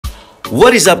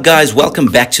What is up, guys? Welcome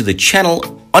back to the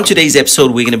channel. On today's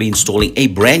episode, we're going to be installing a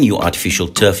brand new artificial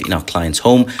turf in our client's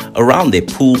home around their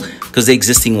pool because the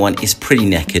existing one is pretty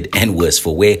knackered and worse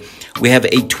for wear. We have a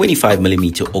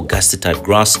 25mm Augusta type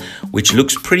grass, which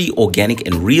looks pretty organic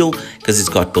and real because it's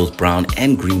got both brown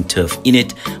and green turf in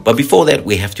it. But before that,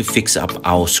 we have to fix up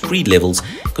our screed levels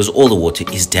because all the water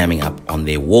is damming up on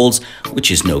their walls, which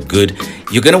is no good.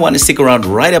 You're going to want to stick around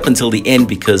right up until the end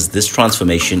because this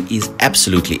transformation is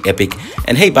absolutely epic.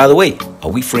 And hey, by the way,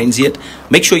 are we friends yet?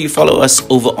 Make sure you follow us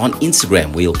over on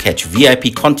Instagram where you'll catch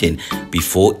VIP content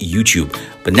before YouTube.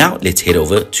 But now let's head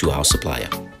over to our supplier.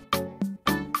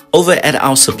 Over at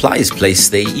our supplier's place,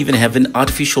 they even have an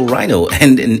artificial rhino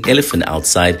and an elephant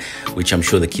outside, which I'm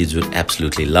sure the kids would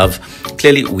absolutely love.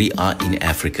 Clearly, we are in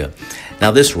Africa.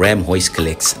 Now, this ram hoist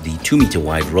collects the 2-meter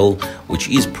wide roll, which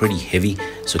is pretty heavy,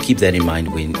 so keep that in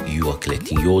mind when you are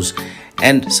collecting yours.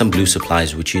 And some glue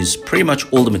supplies, which is pretty much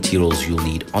all the materials you'll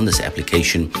need on this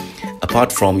application,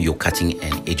 apart from your cutting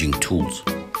and edging tools.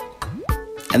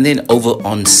 And then over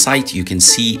on site, you can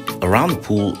see around the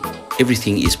pool,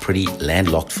 everything is pretty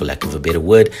landlocked, for lack of a better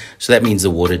word. So that means the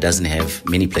water doesn't have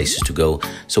many places to go.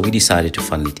 So we decided to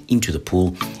funnel it into the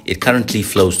pool. It currently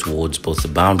flows towards both the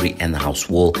boundary and the house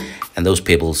wall, and those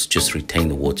pebbles just retain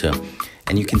the water.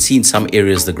 And you can see in some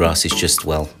areas the grass is just,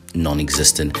 well,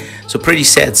 non-existent. So pretty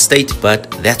sad state, but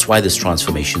that's why this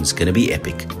transformation is going to be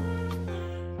epic.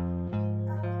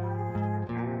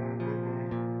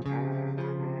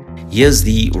 Here's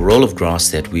the roll of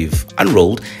grass that we've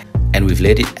unrolled, and we've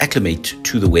let it acclimate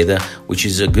to the weather, which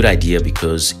is a good idea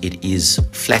because it is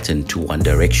flattened to one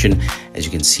direction. As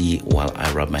you can see while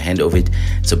I rub my hand over it,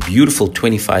 it's a beautiful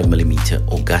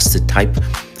 25mm Augusta type,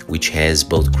 which has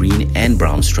both green and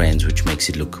brown strands, which makes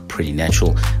it look pretty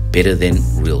natural, better than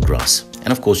real grass.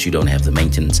 And of course, you don't have the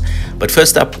maintenance. But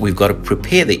first up, we've got to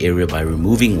prepare the area by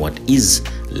removing what is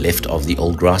left of the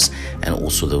old grass and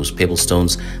also those pebble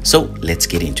stones. So let's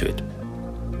get into it.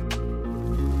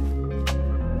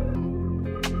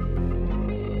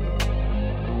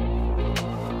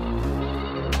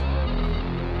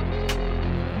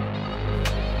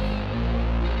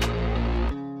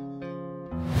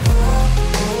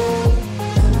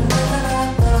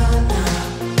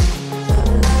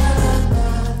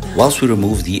 Whilst we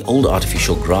remove the old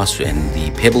artificial grass and the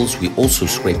pebbles, we also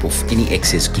scrape off any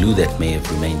excess glue that may have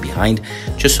remained behind,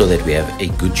 just so that we have a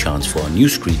good chance for our new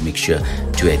screed mixture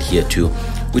to adhere to,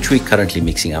 which we're currently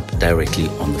mixing up directly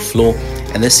on the floor.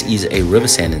 And this is a river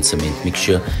sand and cement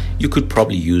mixture. You could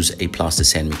probably use a plaster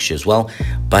sand mixture as well,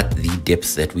 but the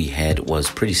depth that we had was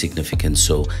pretty significant,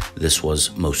 so this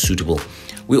was most suitable.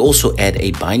 We also add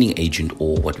a binding agent,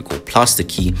 or what we call plaster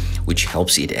key, which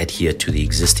helps it adhere to the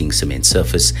existing cement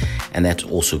surface, and that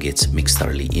also gets mixed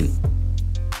thoroughly in.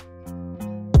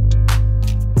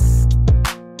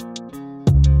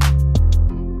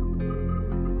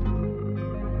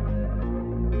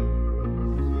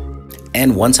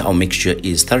 And once our mixture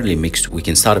is thoroughly mixed, we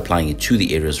can start applying it to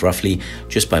the areas roughly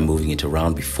just by moving it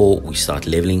around before we start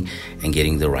leveling and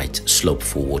getting the right slope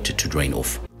for water to drain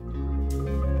off.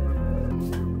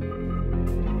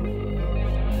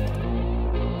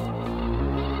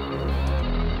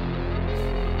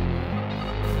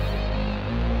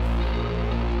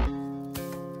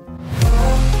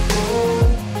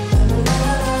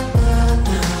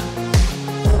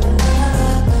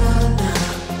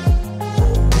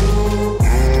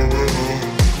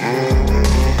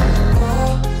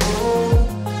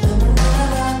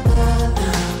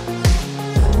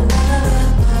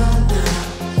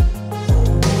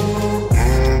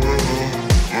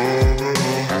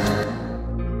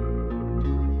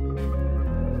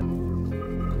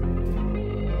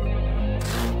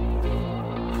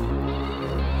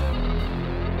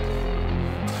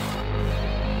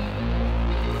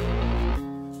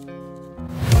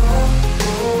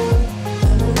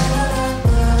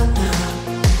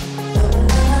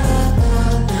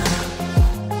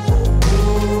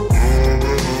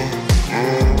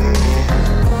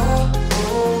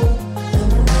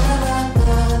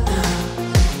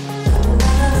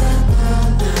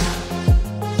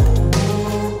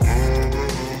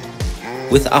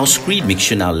 With our screed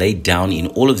mixture now laid down in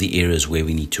all of the areas where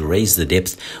we need to raise the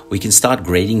depth, we can start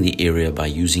grading the area by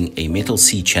using a metal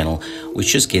C-channel,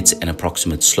 which just gets an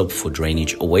approximate slope for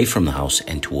drainage away from the house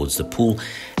and towards the pool.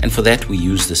 And for that, we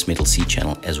use this metal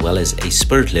C-channel as well as a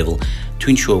spirit level to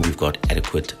ensure we've got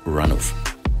adequate runoff.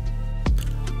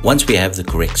 Once we have the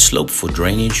correct slope for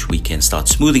drainage, we can start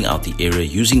smoothing out the area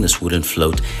using this wooden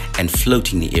float and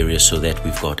floating the area so that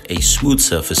we've got a smooth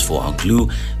surface for our glue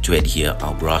to adhere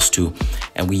our grass to.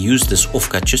 And we use this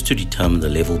offcut just to determine the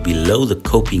level below the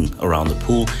coping around the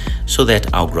pool so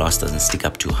that our grass doesn't stick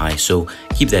up too high. So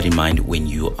keep that in mind when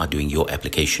you are doing your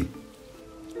application.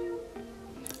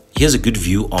 Here's a good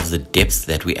view of the depth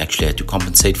that we actually had to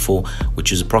compensate for,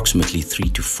 which is approximately 3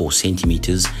 to 4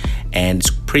 centimeters, and it's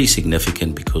pretty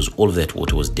significant because all of that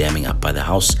water was damming up by the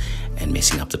house and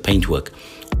messing up the paintwork.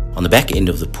 On the back end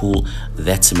of the pool,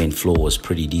 that cement floor was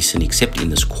pretty decent, except in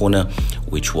this corner,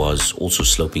 which was also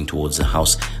sloping towards the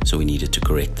house, so we needed to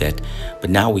correct that. But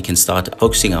now we can start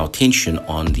focusing our attention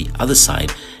on the other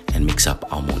side and mix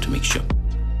up our mortar mixture.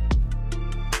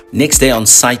 Next day on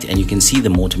site, and you can see the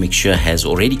mortar mixture has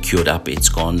already cured up. It's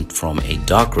gone from a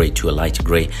dark gray to a lighter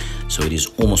gray, so it is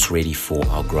almost ready for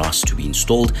our grass to be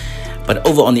installed. But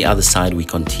over on the other side, we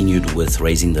continued with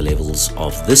raising the levels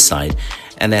of this side,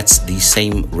 and that's the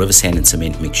same river sand and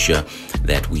cement mixture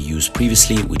that we used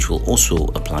previously, which will also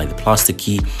apply the plaster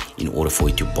key in order for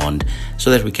it to bond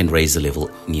so that we can raise the level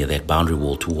near that boundary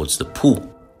wall towards the pool.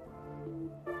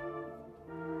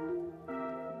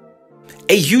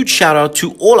 A huge shout out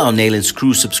to all our Nail and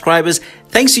Screw subscribers.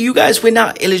 Thanks to you guys, we're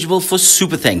now eligible for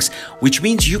Super Thanks, which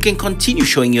means you can continue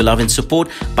showing your love and support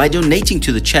by donating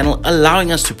to the channel,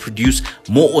 allowing us to produce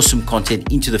more awesome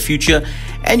content into the future.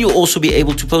 And you'll also be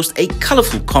able to post a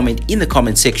colorful comment in the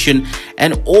comment section,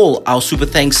 and all our Super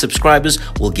Thanks subscribers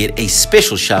will get a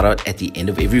special shout out at the end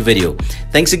of every video.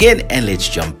 Thanks again, and let's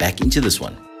jump back into this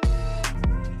one.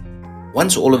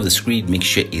 Once all of the Screed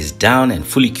mixture is down and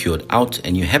fully cured out,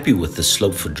 and you're happy with the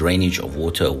slope for drainage of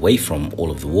water away from all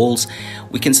of the walls,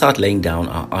 we can start laying down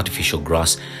our artificial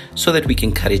grass so that we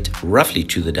can cut it roughly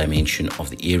to the dimension of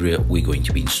the area we're going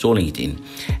to be installing it in.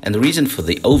 And the reason for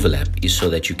the overlap is so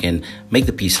that you can make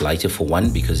the piece lighter, for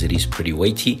one, because it is pretty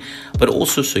weighty, but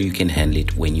also so you can handle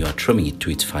it when you are trimming it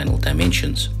to its final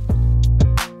dimensions.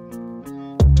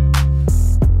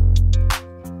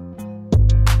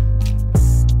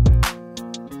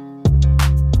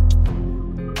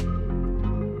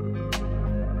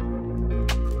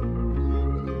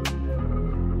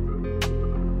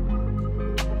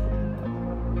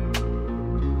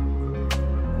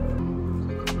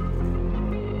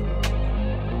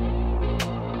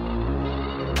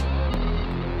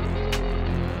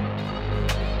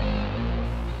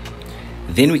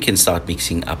 Then we can start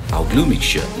mixing up our glue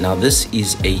mixture. Now this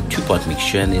is a two-part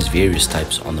mixture, and there's various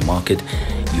types on the market.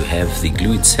 You have the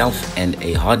glue itself and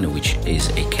a hardener, which is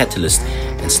a catalyst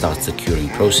and starts the curing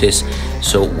process.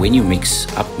 So when you mix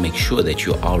up, make sure that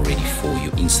you are ready for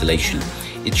your installation.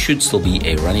 It should still be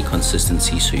a runny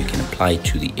consistency so you can apply it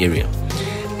to the area.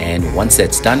 And once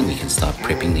that's done, we can start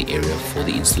prepping the area for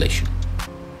the installation.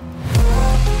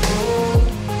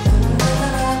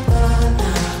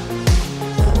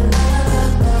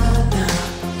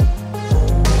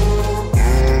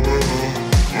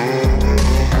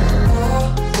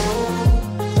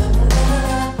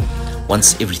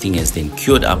 Once everything has then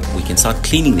cured up, we can start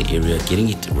cleaning the area, getting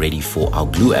it ready for our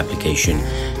glue application,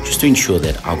 just to ensure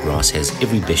that our grass has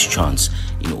every best chance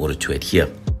in order to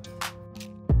adhere.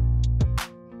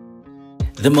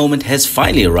 The moment has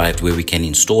finally arrived where we can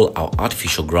install our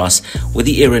artificial grass. With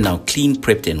the area now clean,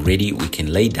 prepped and ready, we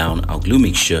can lay down our glue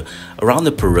mixture around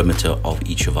the perimeter of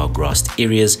each of our grassed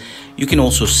areas. You can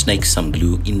also snake some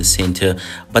glue in the center,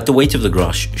 but the weight of the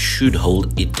grass should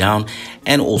hold it down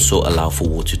and also allow for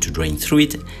water to drain through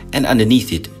it and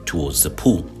underneath it towards the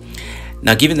pool.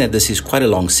 Now, given that this is quite a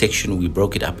long section, we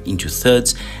broke it up into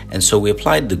thirds, and so we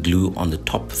applied the glue on the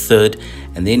top third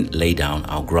and then lay down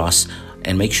our grass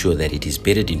and make sure that it is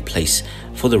bedded in place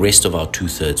for the rest of our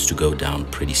 2/3 to go down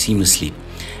pretty seamlessly.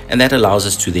 And that allows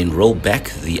us to then roll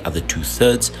back the other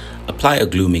 2/3, apply a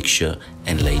glue mixture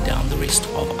and lay down the rest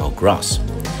of our grass.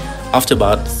 After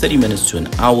about 30 minutes to an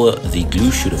hour, the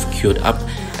glue should have cured up,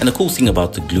 and the cool thing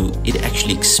about the glue, it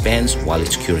actually expands while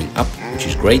it's curing up, which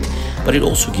is great, but it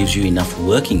also gives you enough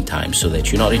working time so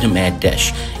that you're not in a mad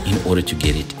dash in order to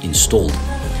get it installed.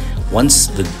 Once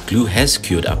the glue has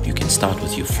cured up, you can start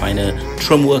with your finer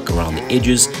trim work around the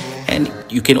edges, and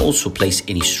you can also place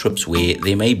any strips where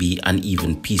there may be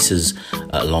uneven pieces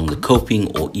along the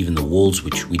coping or even the walls,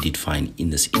 which we did find in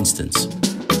this instance.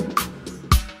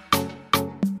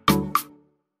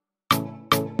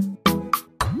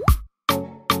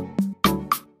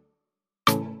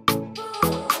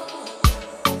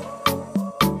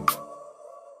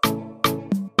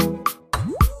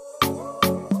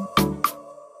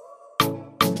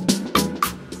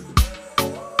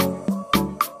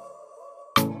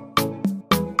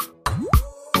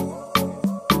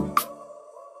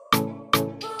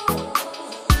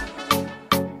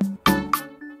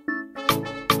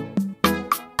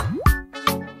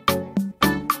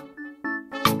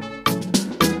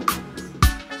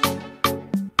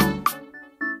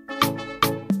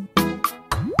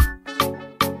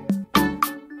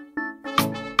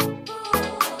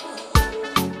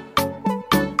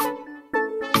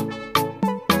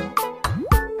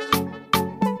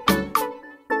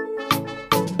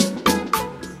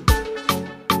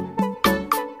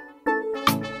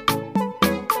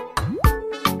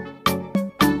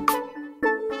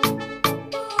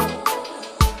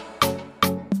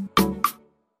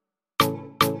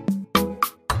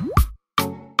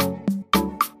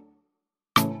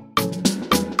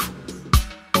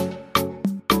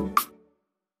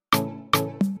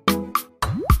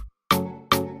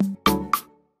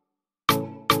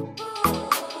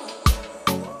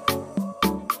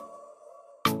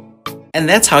 And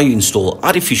that's how you install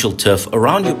artificial turf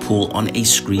around your pool on a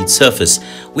screed surface.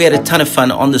 We had a ton of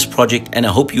fun on this project and I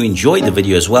hope you enjoyed the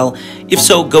video as well. If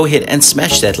so, go ahead and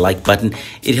smash that like button.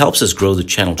 It helps us grow the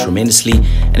channel tremendously.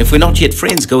 And if we're not yet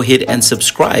friends, go ahead and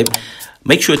subscribe.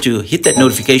 Make sure to hit that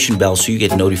notification bell so you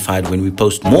get notified when we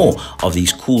post more of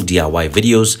these cool DIY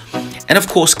videos. And of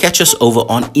course, catch us over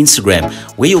on Instagram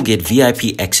where you'll get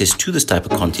VIP access to this type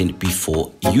of content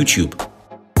before YouTube.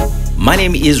 My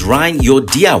name is Ryan, your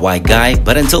DIY guy,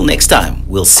 but until next time,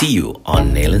 we'll see you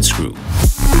on Nail and Screw.